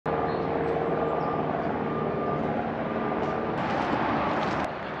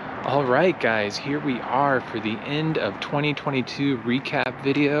All right, guys, here we are for the end of 2022 recap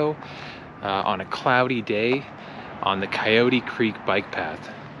video on a cloudy day on the Coyote Creek Bike Path.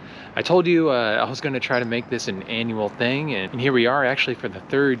 I told you I was going to try to make this an annual thing, and here we are actually for the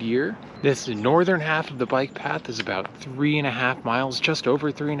third year. This northern half of the bike path is about 3.5 miles, just over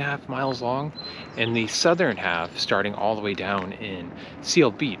 3.5 miles long, and the southern half, starting all the way down in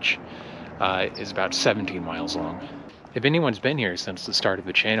Seal Beach, is about 17 miles long. If anyone's been here since the start of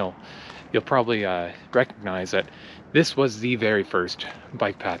the channel, you'll probably recognize that this was the very first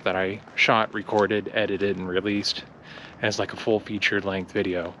bike path that I shot, recorded, edited, and released as like a full featured length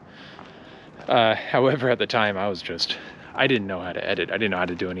video. However, at the time I didn't know how to edit. I didn't know how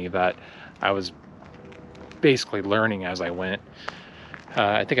to do any of that. I was basically learning as I went.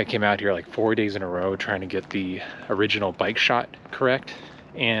 I think I came out here like 4 days in a row trying to get the original bike shot correct,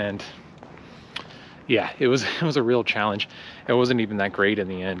 and yeah, it was a real challenge. It wasn't even that great in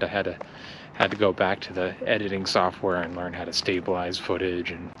the end. I had to go back to the editing software and learn how to stabilize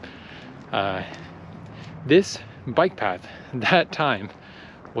footage. And this bike path, that time,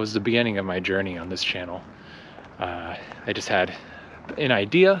 was the beginning of my journey on this channel. I just had an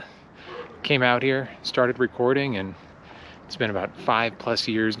idea, came out here, started recording, and it's been about 5+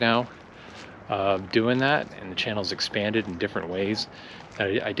 years now of doing that, and the channel's expanded in different ways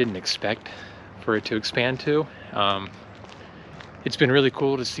that I didn't expect for it to expand to. It's been really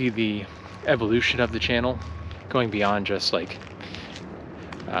cool to see the evolution of the channel, going beyond just like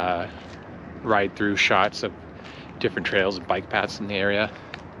ride through shots of different trails and bike paths in the area,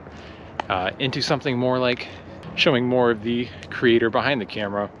 into something more like showing more of the creator behind the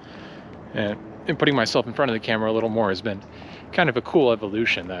camera, and putting myself in front of the camera a little more has been kind of a cool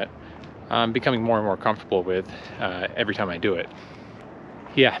evolution that I'm becoming more and more comfortable with every time I do it.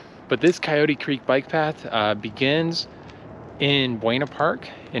 Yeah. But this Coyote Creek Bike Path begins in Buena Park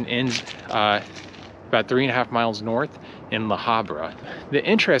and ends about 3.5 miles north in La Habra. The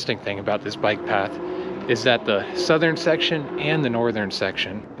interesting thing about this bike path is that the southern section and the northern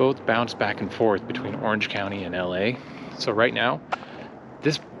section both bounce back and forth between Orange County and LA. So right now,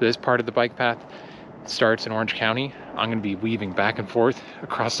 this part of the bike path starts in Orange County. I'm going to be weaving back and forth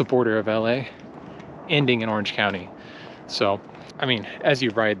across the border of LA, ending in Orange County. So I mean, as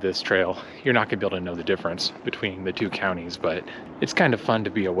you ride this trail, you're not going to be able to know the difference between the two counties, but it's kind of fun to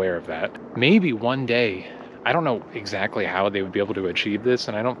be aware of that. Maybe one day, I don't know exactly how they would be able to achieve this,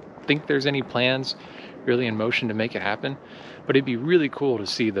 and I don't think there's any plans really in motion to make it happen, but it'd be really cool to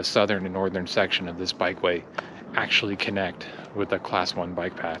see the southern and northern section of this bikeway actually connect with a Class 1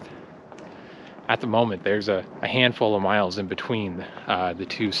 bike path. At the moment, there's a handful of miles in between the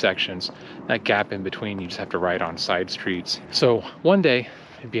two sections. That gap in between, you just have to ride on side streets. So one day,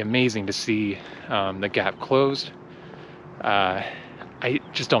 it'd be amazing to see the gap closed. I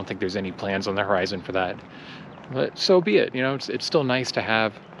just don't think there's any plans on the horizon for that. But so be it. You know, it's still nice to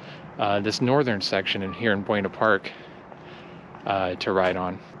have this northern section in here in Buena Park to ride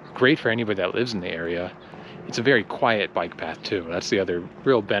on. Great for anybody that lives in the area. It's a very quiet bike path too. That's the other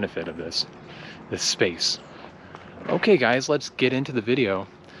real benefit of this space. Okay guys, let's get into the video.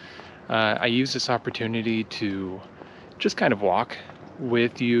 I use this opportunity to just kind of walk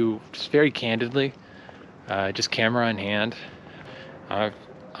with you just very candidly, just camera in hand.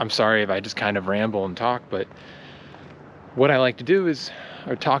 I'm sorry if I just kind of ramble and talk, but what I like to do is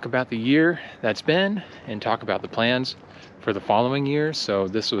talk about the year that's been and talk about the plans for the following year. So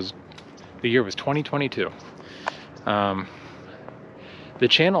the year was 2022. The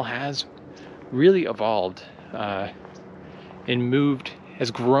channel has really evolved and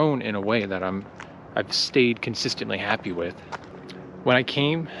has grown in a way that I've stayed consistently happy with. When I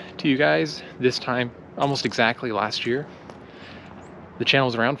came to you guys this time, almost exactly last year, the channel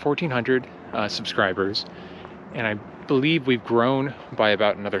was around 1,400 subscribers, and I believe we've grown by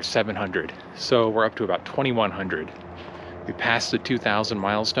about another 700. So we're up to about 2,100. We passed the 2,000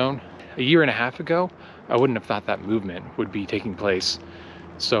 milestone. A year and a half ago, I wouldn't have thought that movement would be taking place.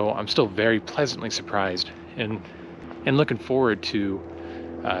 So I'm still very pleasantly surprised and looking forward to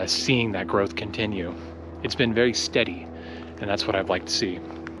seeing that growth continue. It's been very steady, and that's what I'd like to see.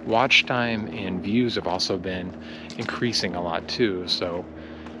 Watch time and views have also been increasing a lot too, so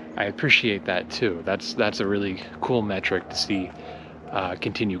I appreciate that too. That's a really cool metric to see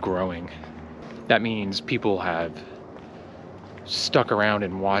continue growing. That means people have stuck around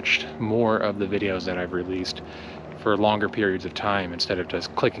and watched more of the videos that I've released for longer periods of time instead of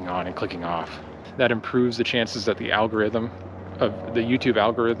just clicking on and clicking off. That improves the chances that the YouTube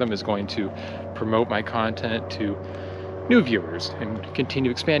algorithm is going to promote my content to new viewers and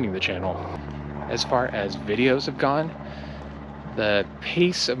continue expanding the channel. As far as videos have gone, the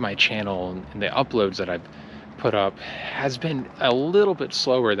pace of my channel and the uploads that I've put up has been a little bit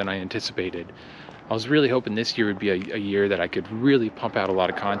slower than I anticipated. I was really hoping this year would be a year that I could really pump out a lot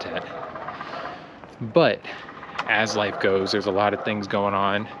of content. But as life goes, there's a lot of things going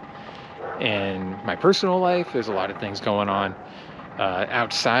on in my personal life. There's a lot of things going on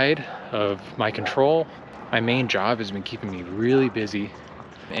outside of my control. My main job has been keeping me really busy,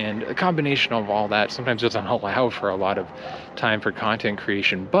 and a combination of all that sometimes doesn't allow for a lot of time for content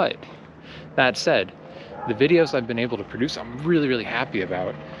creation. But that said, the videos I've been able to produce, I'm really happy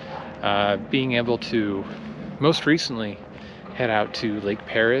about. Being able to, most recently, head out to Lake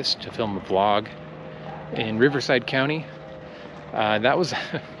Paris to film a vlog in Riverside County. That was,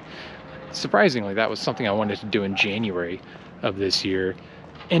 surprisingly, that was something I wanted to do in January of this year.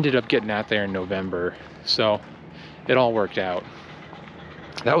 Ended up getting out there in November, so it all worked out.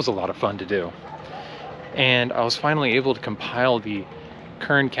 That was a lot of fun to do. And I was finally able to compile the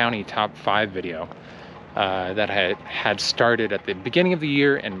Kern County Top 5 video that I had started at the beginning of the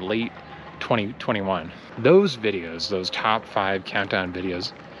year and late 2021. Those videos, those top 5 countdown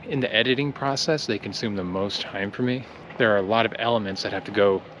videos, in the editing process, they consume the most time for me. There are a lot of elements that have to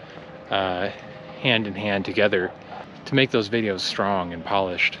go hand in hand together to make those videos strong and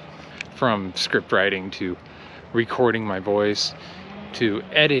polished. From script writing to recording my voice to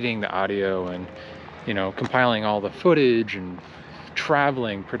editing the audio and, you know, compiling all the footage and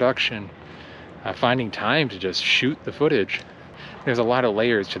traveling, production, finding time to just shoot the footage. There's a lot of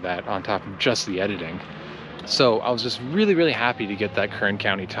layers to that on top of just the editing. So I was just really happy to get that Kern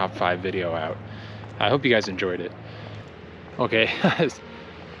County Top 5 video out. I hope you guys enjoyed it. Okay,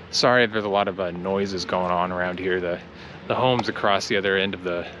 sorry if there's a lot of noises going on around here. The homes across the other end of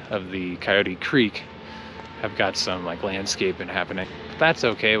the Coyote Creek have got some like landscaping happening. But that's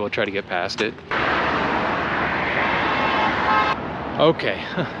okay, we'll try to get past it. Okay,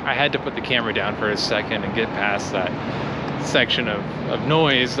 I had to put the camera down for a second and get past that section of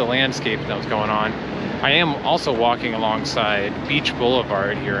noise, the landscape that was going on. I am also walking alongside Beach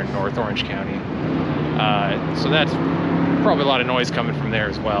Boulevard here in North Orange County. So that's probably a lot of noise coming from there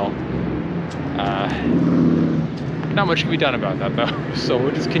as well. Not much can be done about that though. So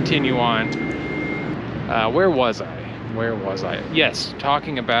we'll just continue on. Where was I? Yes,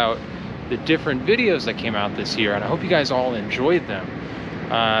 talking about the different videos that came out this year, and I hope you guys all enjoyed them.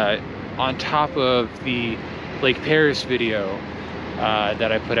 On top of the Lake Paris video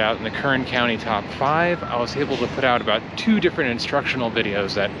that I put out in the Kern County Top 5, I was able to put out about 2 different instructional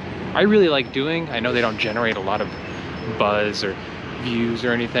videos that I really like doing. I know they don't generate a lot of buzz or views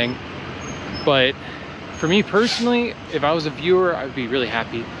or anything, but for me personally, if I was a viewer, I would be really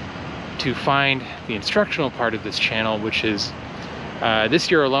happy to find the instructional part of this channel, which is this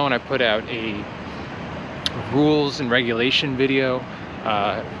year alone I put out a rules and regulation video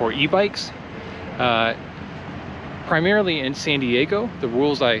for e-bikes, primarily in San Diego. The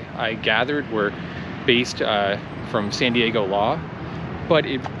rules I gathered were based from San Diego law, but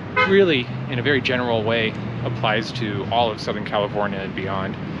it really, in a very general way, applies to all of Southern California and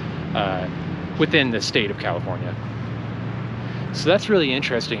beyond, within the state of California. So that's really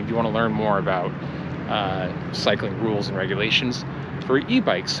interesting if you want to learn more about cycling rules and regulations for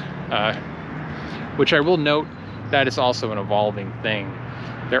e-bikes, which I will note that is also an evolving thing.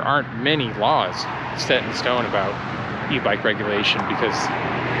 There aren't many laws set in stone about e-bike regulation because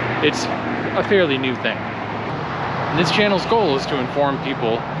it's a fairly new thing. And this channel's goal is to inform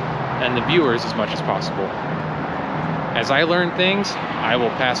people and the viewers as much as possible. As I learn things, I will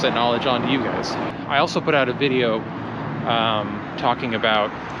pass that knowledge on to you guys. I also put out a video talking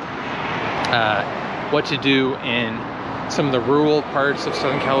about what to do in some of the rural parts of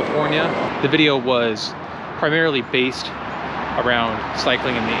Southern California. The video was primarily based around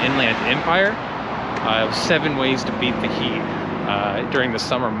cycling in the Inland Empire. 7 ways to beat the heat during the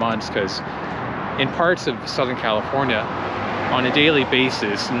summer months, because in parts of Southern California, on a daily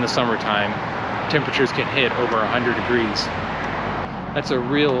basis in the summertime, temperatures can hit over 100 degrees. That's a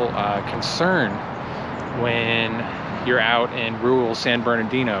real concern when you're out in rural San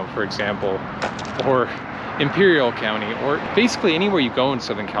Bernardino, for example, or Imperial County, or basically anywhere you go in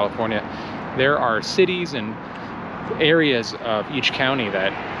Southern California. There are cities and areas of each county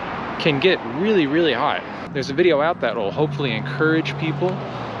that can get really hot. There's a video out that will hopefully encourage people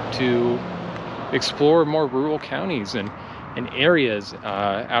to explore more rural counties and areas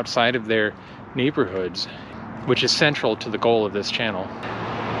outside of their neighborhoods, which is central to the goal of this channel.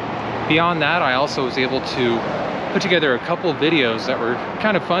 Beyond that, I also was able to put together a couple videos that were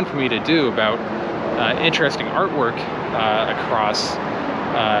kind of fun for me to do about interesting artwork across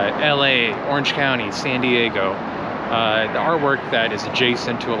LA, Orange County, San Diego, the artwork that is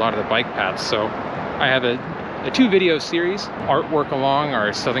adjacent to a lot of the bike paths. So I have a 2-video series, Artwork Along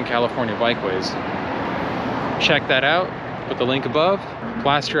Our Southern California Bikeways. Check that out with the link above.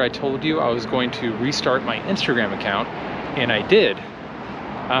 Last year I told you I was going to restart my Instagram account, and I did.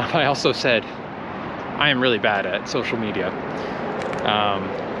 I also said I am really bad at social media,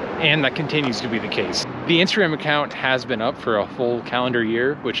 and that continues to be the case. The Instagram account has been up for a full calendar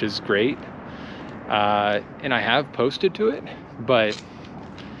year, which is great, and I have posted to it, but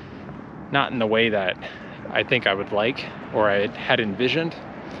not in the way that I think I would like or I had envisioned.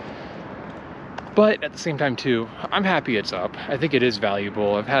 But at the same time too, I'm happy it's up. I think it is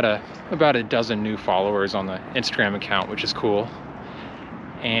valuable. I've had about a dozen new followers on the Instagram account, which is cool.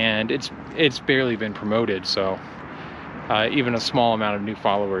 And it's barely been promoted, so even a small amount of new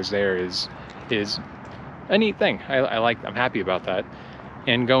followers there is a neat thing. I'm happy about that.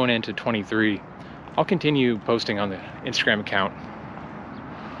 And going into 23, I'll continue posting on the Instagram account.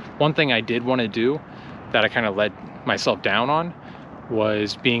 One thing I did want to do that I kind of let myself down on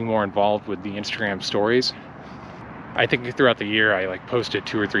was being more involved with the Instagram stories. I think throughout the year I posted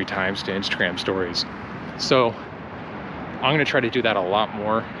 2 or 3 times to Instagram stories. So I'm gonna try to do that a lot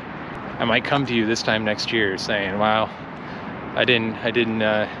more. I might come to you this time next year saying, wow, I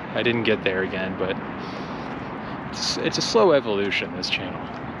didn't get there again, but it's a slow evolution, this channel.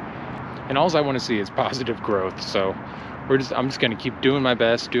 And all I want to see is positive growth. So I'm just gonna keep doing my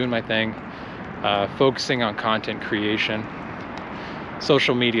best, doing my thing, focusing on content creation.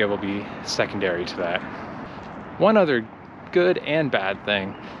 Social media will be secondary to that. One other good and bad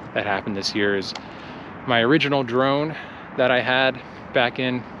thing that happened this year is my original drone that I had back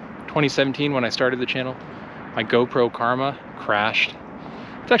in 2017 when I started the channel, my GoPro Karma, crashed.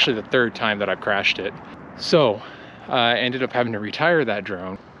 It's actually the 3rd time that I've crashed it. So I ended up having to retire that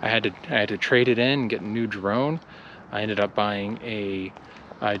drone. I had to trade it in and get a new drone. I ended up buying a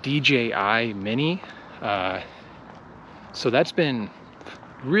DJI Mini. So that's been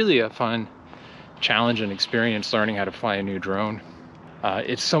really a fun challenge and experience, learning how to fly a new drone.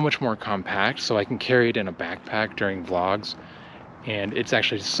 It's so much more compact, so I can carry it in a backpack during vlogs, and it's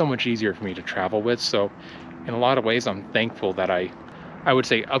actually so much easier for me to travel with. So in a lot of ways I'm thankful that I would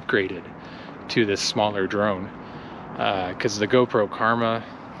say upgraded to this smaller drone, because the GoPro Karma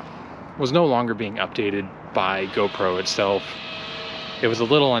was no longer being updated by GoPro itself. It was a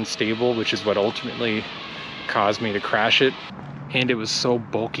little unstable, which is what ultimately caused me to crash it. And it was so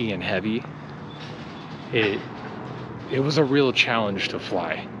bulky and heavy. It was a real challenge to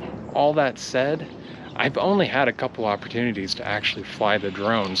fly. All that said, I've only had a couple opportunities to actually fly the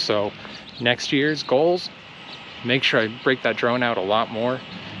drone. So next year's goals, make sure I break that drone out a lot more,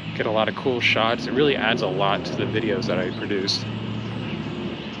 get a lot of cool shots. It really adds a lot to the videos that I produce.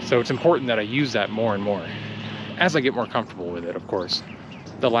 So it's important that I use that more and more as I get more comfortable with it, of course.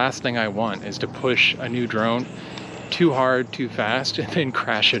 The last thing I want is to push a new drone too hard, too fast, and then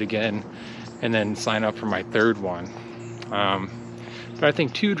crash it again, and then sign up for my 3rd one. But I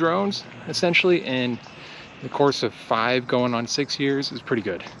think 2 drones, essentially, in the course of 5 going on 6 years is pretty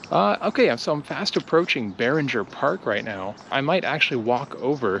good. Okay, so I'm fast approaching Behringer Park right now. I might actually walk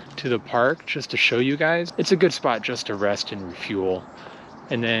over to the park just to show you guys. It's a good spot just to rest and refuel,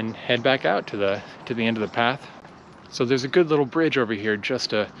 and then head back out to the end of the path. So there's a good little bridge over here just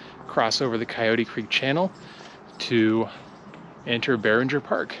to cross over the Coyote Creek channel to enter Behringer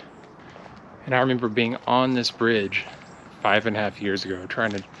Park. And I remember being on this bridge 5.5 years ago,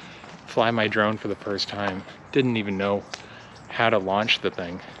 trying to fly my drone for the first time. Didn't even know how to launch the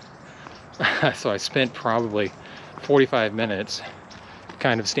thing. So I spent probably 45 minutes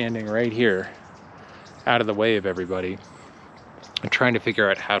kind of standing right here out of the way of everybody and trying to figure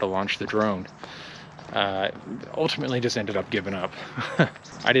out how to launch the drone. Ultimately just ended up giving up.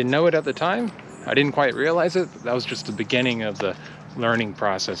 I didn't know it at the time. I didn't quite realize it. That was just the beginning of the learning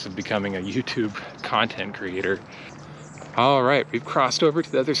process of becoming a YouTube content creator. All right, we've crossed over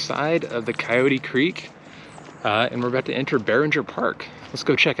to the other side of the Coyote Creek, and we're about to enter Behringer Park. Let's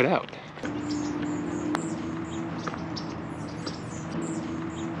go check it out.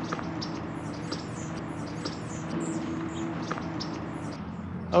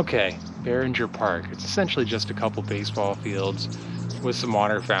 Okay, Behringer Park. It's essentially just a couple baseball fields with some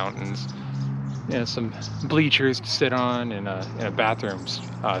water fountains, you know, some bleachers to sit on, and a bathroom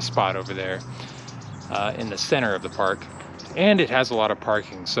spot over there in the center of the park. And it has a lot of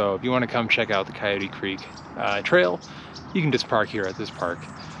parking, so if you want to come check out the Coyote Creek Trail, you can just park here at this park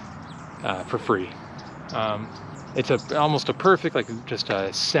for free. It's almost a perfect, just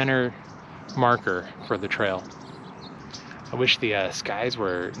a center marker for the trail. I wish the skies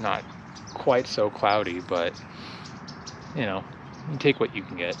were not quite so cloudy, but you know, you take what you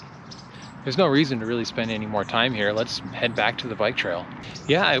can get. There's no reason to really spend any more time here. Let's head back to the bike trail.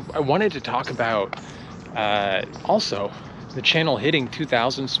 Yeah, I wanted to talk about also the channel hitting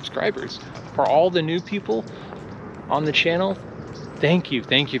 2,000 subscribers. For all the new people on the channel, thank you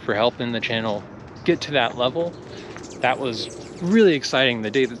for helping the channel get to that level. That was really exciting the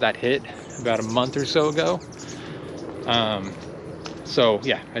day that hit about a month or so ago. So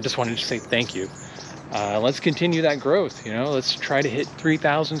yeah, I just wanted to say thank you. Let's continue that growth, you know, let's try to hit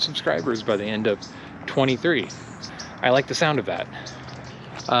 3,000 subscribers by the end of 23. I like the sound of that.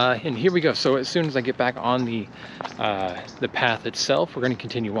 And here we go. So as soon as I get back on the path itself, we're going to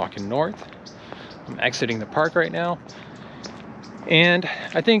continue walking north. I'm exiting the park right now. And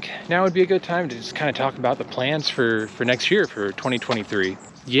I think now would be a good time to just kind of talk about the plans for next year, for 2023.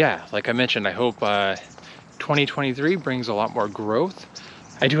 Yeah, like I mentioned, I hope 2023 brings a lot more growth.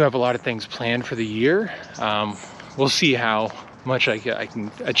 I do have a lot of things planned for the year. We'll see how much I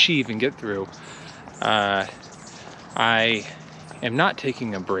can achieve and get through. I am not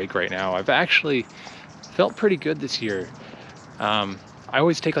taking a break right now. I've actually felt pretty good this year. I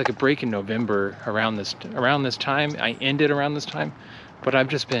always take like a break in November around this time. I end it around this time, but I've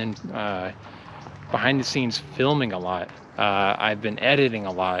just been behind the scenes filming a lot. I've been editing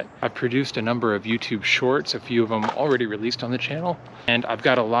a lot. I've produced a number of YouTube shorts, a few of them already released on the channel, and I've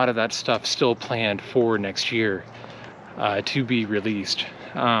got a lot of that stuff still planned for next year to be released.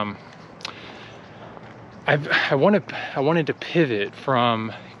 I wanted to pivot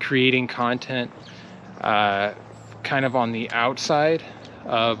from creating content kind of on the outside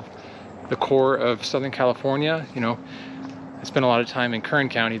of the core of Southern California. You know, I spent a lot of time in Kern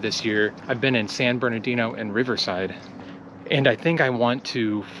County this year. I've been in San Bernardino and Riverside. And I think I want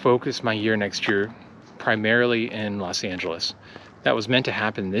to focus my year next year primarily in Los Angeles. That was meant to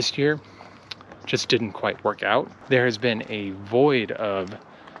happen this year, just didn't quite work out. There has been a void of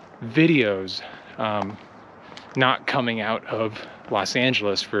videos not coming out of Los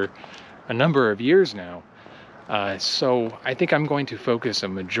Angeles for a number of years now. So I think I'm going to focus a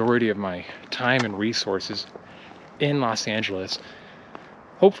majority of my time and resources in Los Angeles,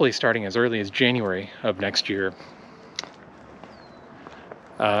 hopefully starting as early as January of next year.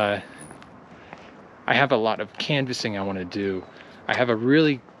 I have a lot of canvassing I want to do. I have a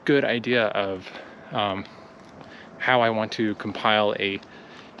really good idea of how I want to compile a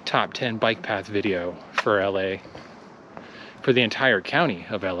top 10 bike path video for LA, for the entire county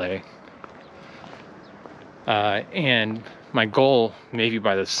of LA. And my goal, maybe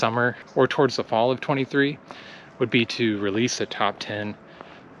by the summer or towards the fall of 23, would be to release a top 10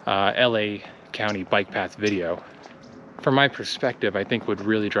 LA County bike path video. From my perspective, I think would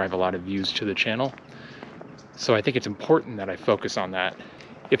really drive a lot of views to the channel. So I think it's important that I focus on that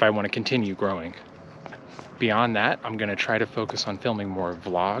if I want to continue growing. Beyond that, I'm going to try to focus on filming more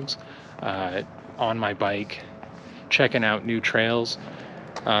vlogs on my bike, checking out new trails,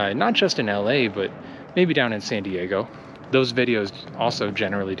 not just in LA, but maybe down in San Diego. Those videos also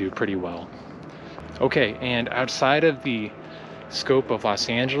generally do pretty well. Okay, and outside of the scope of Los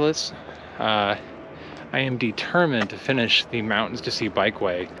Angeles, I am determined to finish the Mountains to Sea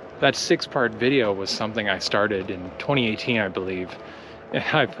Bikeway. That 6-part video was something I started in 2018, I believe.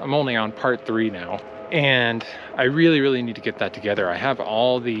 I'm only on part 3 now. And I really need to get that together. I have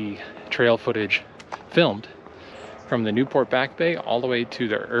all the trail footage filmed from the Newport Back Bay all the way to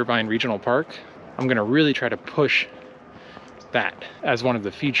the Irvine Regional Park. I'm gonna really try to push that as one of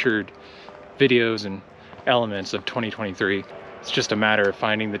the featured videos and elements of 2023. It's just a matter of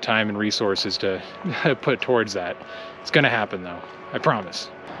finding the time and resources to put towards that. It's gonna happen though, I promise.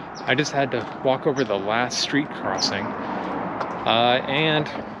 I just had to walk over the last street crossing, and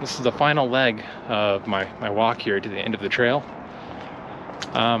this is the final leg of my walk here to the end of the trail.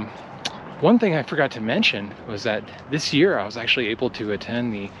 One thing I forgot to mention was that this year I was actually able to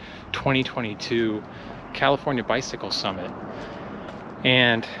attend the 2022 California Bicycle Summit,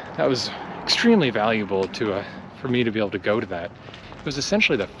 and that was extremely valuable for me to be able to go to that. It was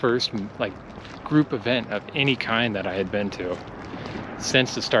essentially the first group event of any kind that I had been to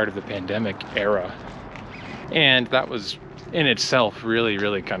since the start of the pandemic era, and that was in itself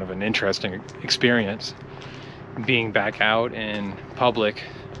really kind of an interesting experience, being back out in public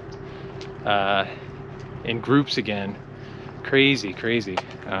in groups again. Crazy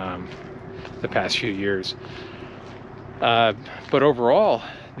the past few years, but overall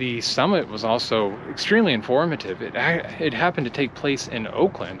the summit was also extremely informative. It happened to take place in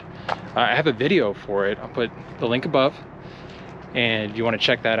Oakland. I have a video for it. I'll put the link above, and you want to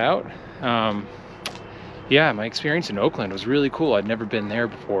check that out. yeah, my experience in Oakland was really cool. I'd never been there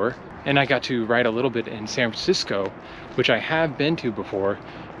before. And I got to ride a little bit in San Francisco, which I have been to before,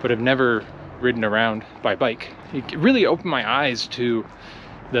 but have never ridden around by bike. It really opened my eyes to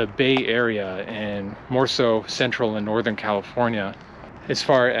the Bay Area and more so Central and Northern California. As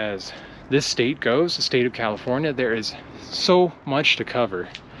far as this state goes, the state of California, there is so much to cover.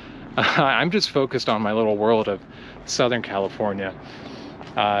 I'm just focused on my little world of Southern California.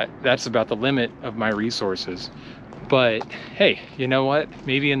 That's about the limit of my resources. But hey, you know what?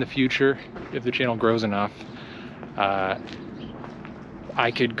 Maybe in the future, if the channel grows enough,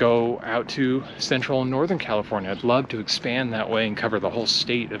 I could go out to Central and Northern California. I'd love to expand that way and cover the whole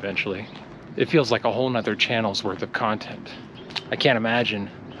state eventually. It feels like a whole nother channel's worth of content. I can't imagine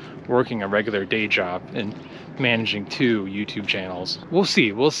working a regular day job and managing 2 YouTube channels. We'll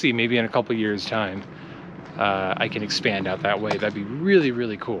see, maybe in a couple years time. I can expand out that way. That'd be really,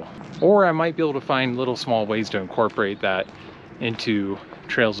 really cool. Or I might be able to find little small ways to incorporate that into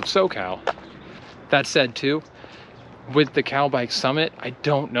Trails of SoCal. That said too, with the Cal Bike Summit, I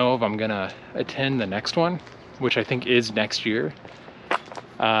don't know if I'm gonna attend the next one, which I think is next year.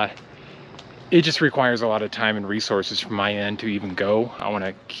 It just requires a lot of time and resources from my end to even go. I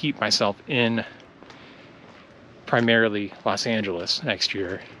wanna keep myself in primarily Los Angeles next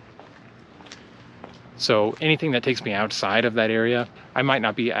year. So anything that takes me outside of that area, I might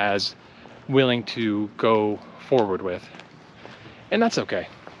not be as willing to go forward with. And that's okay.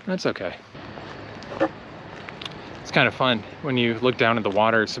 That's okay. It's kind of fun when you look down at the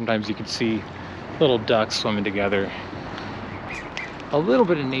water. Sometimes you can see little ducks swimming together. A little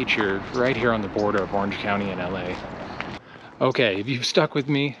bit of nature right here on the border of Orange County and LA. Okay, if you've stuck with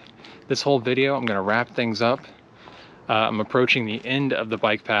me this whole video, I'm gonna wrap things up. I'm approaching the end of the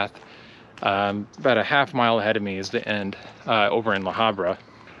bike path. About a half mile ahead of me is the end over in La Habra.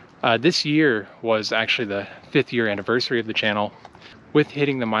 This year was actually the 5th year anniversary of the channel. With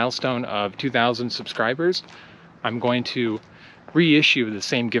hitting the milestone of 2,000 subscribers, I'm going to reissue the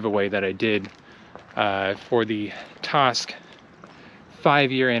same giveaway that I did for the TOSC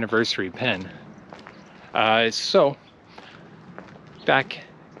 5-year anniversary pin. So back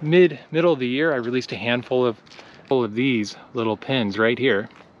middle of the year, I released a handful of these little pins right here.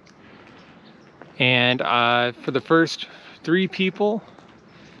 And for the first 3 people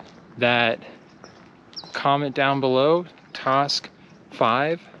that comment down below, TOSC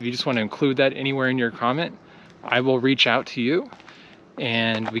 5, if you just want to include that anywhere in your comment, I will reach out to you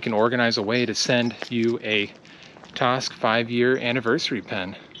and we can organize a way to send you a TOSC 5-year anniversary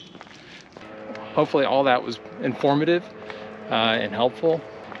pin. Hopefully all that was informative and helpful.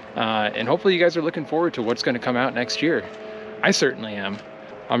 And hopefully you guys are looking forward to what's going to come out next year. I certainly am.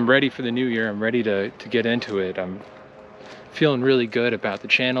 I'm ready for the new year. I'm ready to get into it. I'm feeling really good about the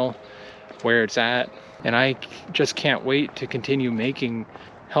channel, where it's at, and I just can't wait to continue making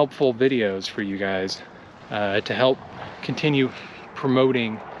helpful videos for you guys to help continue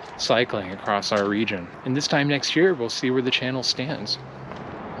promoting cycling across our region. And this time next year, we'll see where the channel stands.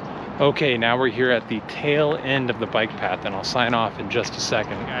 Okay, now we're here at the tail end of the bike path, and I'll sign off in just a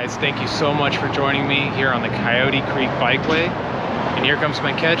second. Guys, thank you so much for joining me here on the Coyote Creek Bikeway. And here comes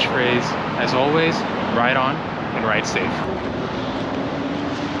my catchphrase, as always, ride on and ride safe.